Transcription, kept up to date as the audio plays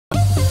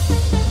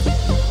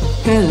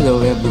Hello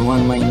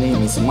everyone, my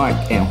name is Mark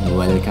and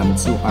welcome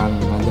to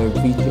another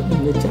video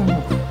in the channel.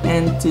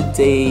 And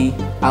today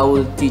I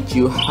will teach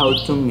you how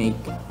to make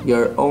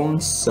your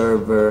own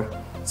server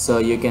so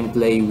you can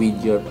play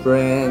with your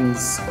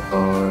friends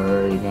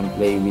or you can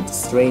play with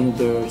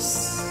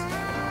strangers.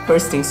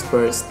 First things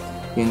first,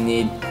 you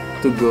need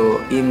to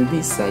go in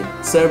this site,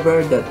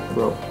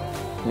 Server.pro.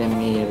 Let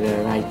me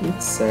rewrite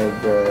it,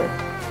 Server.pro,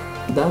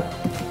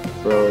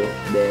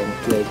 then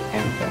click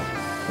enter.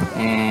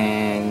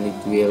 And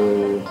it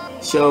will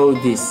show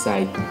this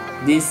site.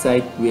 This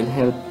site will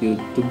help you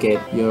to get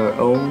your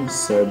own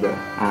server.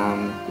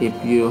 If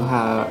you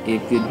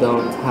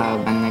don't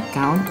have an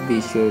account,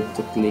 be sure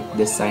to click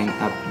the sign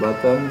up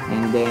button,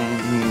 and then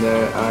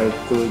there are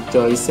two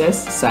choices: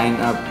 sign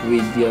up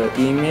with your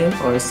email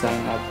or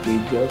sign up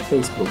with your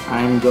Facebook.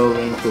 I'm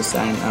going to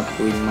sign up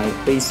with my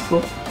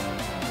Facebook.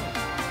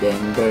 Then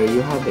there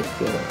you have it.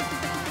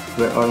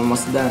 We're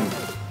almost done.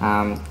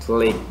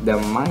 Click the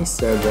my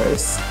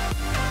servers.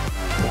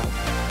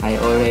 I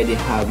already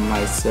have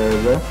my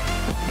server,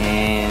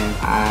 and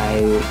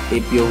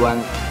if you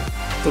want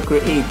to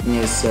create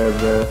new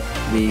server,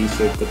 be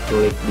sure to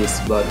click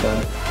this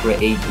button,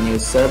 create new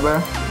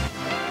server,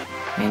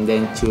 and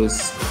then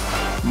choose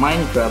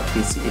Minecraft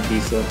PC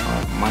edition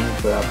or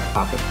Minecraft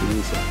Pocket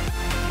edition,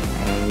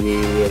 and we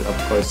will of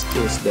course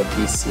choose the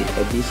PC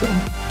edition.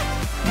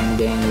 And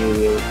then you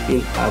will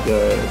fill up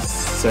your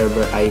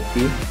server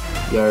IP,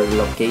 your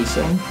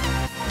location.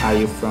 Are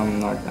you from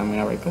North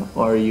America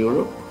or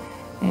Europe?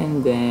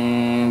 And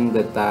then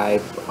the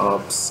type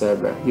of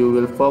server. You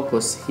will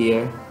focus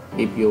here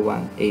if you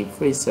want a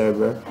free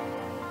server.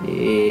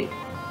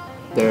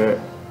 There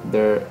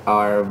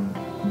are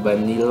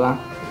vanilla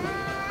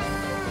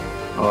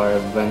or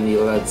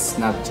vanilla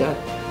Snapchat,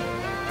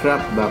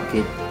 crap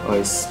bucket,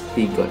 or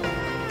spigot.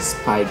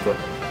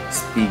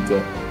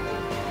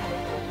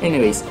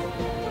 Anyways,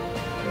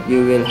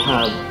 you will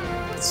have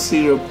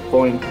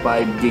 0.5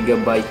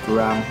 gigabyte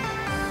RAM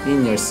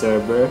in your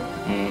server,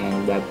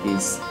 and that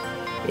is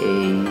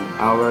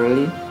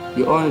hourly.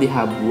 You only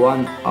have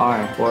 1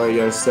 hour for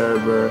your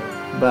server,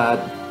 but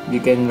you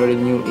can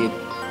renew it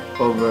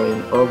over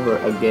and over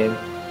again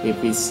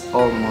if it's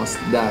almost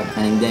done.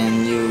 And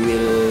then you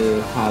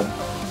will have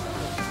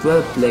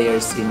 12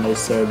 players in your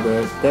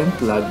server, 10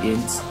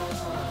 plugins,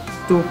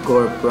 2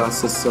 core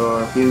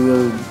processor. You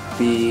will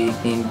be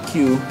in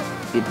queue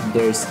if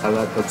there's a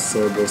lot of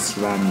servers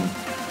running.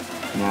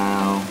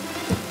 Now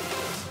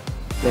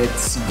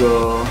let's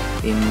go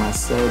in my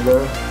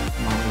servers.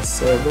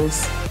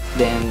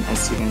 Then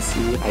as you can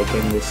see, I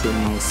can resume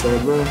my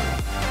server,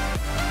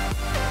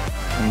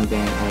 and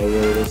then I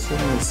will resume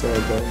my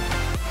server.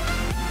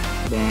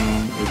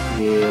 Then it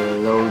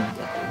will load.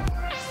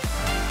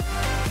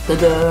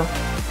 Tada!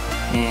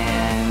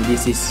 And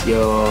this is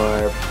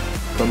your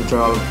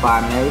control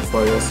panel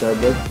for your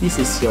server. This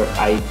is your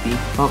IP.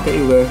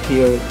 Okay, we're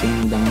here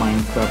in the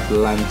Minecraft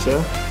launcher.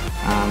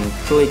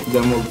 Click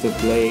the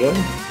multiplayer,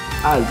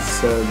 add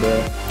server,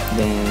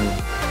 then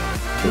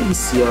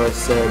place your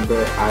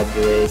server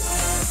address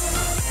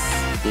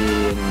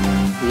in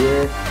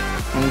here,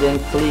 and then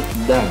click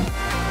done,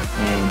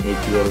 and it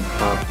will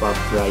pop up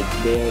right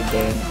there.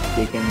 Then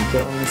you can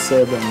join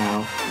server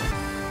now,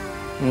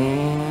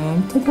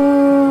 and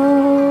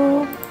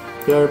ta-da!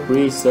 Your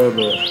free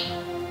server.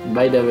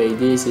 By the way,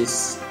 this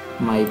is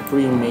my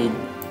pre-made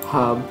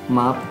hub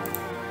map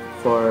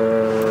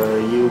for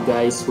you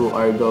guys who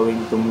are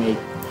going to make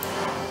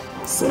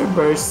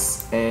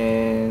servers,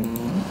 and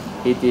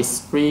it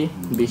is free.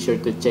 Be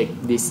sure to check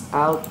this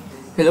out.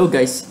 Hello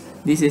guys,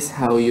 this is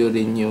how you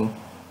renew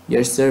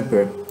your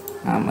server.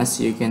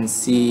 As you can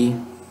see,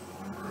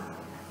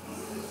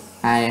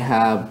 I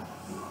have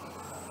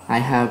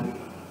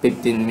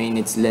 15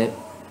 minutes left.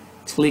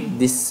 Click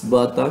this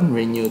button,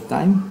 renew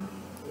time,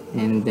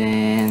 and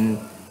then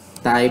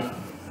type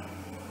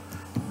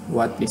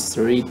what is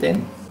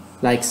written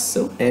like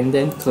so, and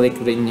then click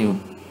renew,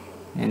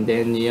 and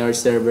then your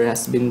server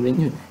has been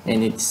renewed,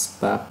 and it's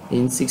back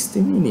in 60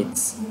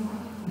 minutes,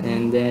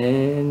 and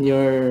then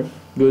you're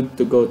good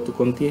to go to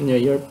continue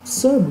your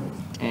server.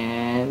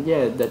 And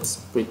yeah, that's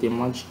pretty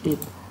much it.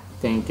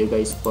 Thank you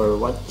guys for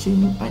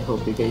watching. I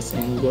hope you guys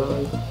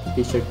enjoy.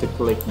 Be sure to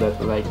click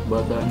that like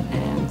button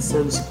and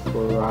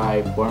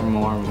subscribe for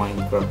more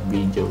Minecraft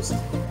videos,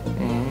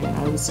 and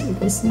I will see you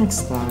guys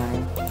next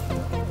time.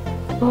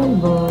 Bye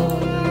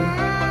bye.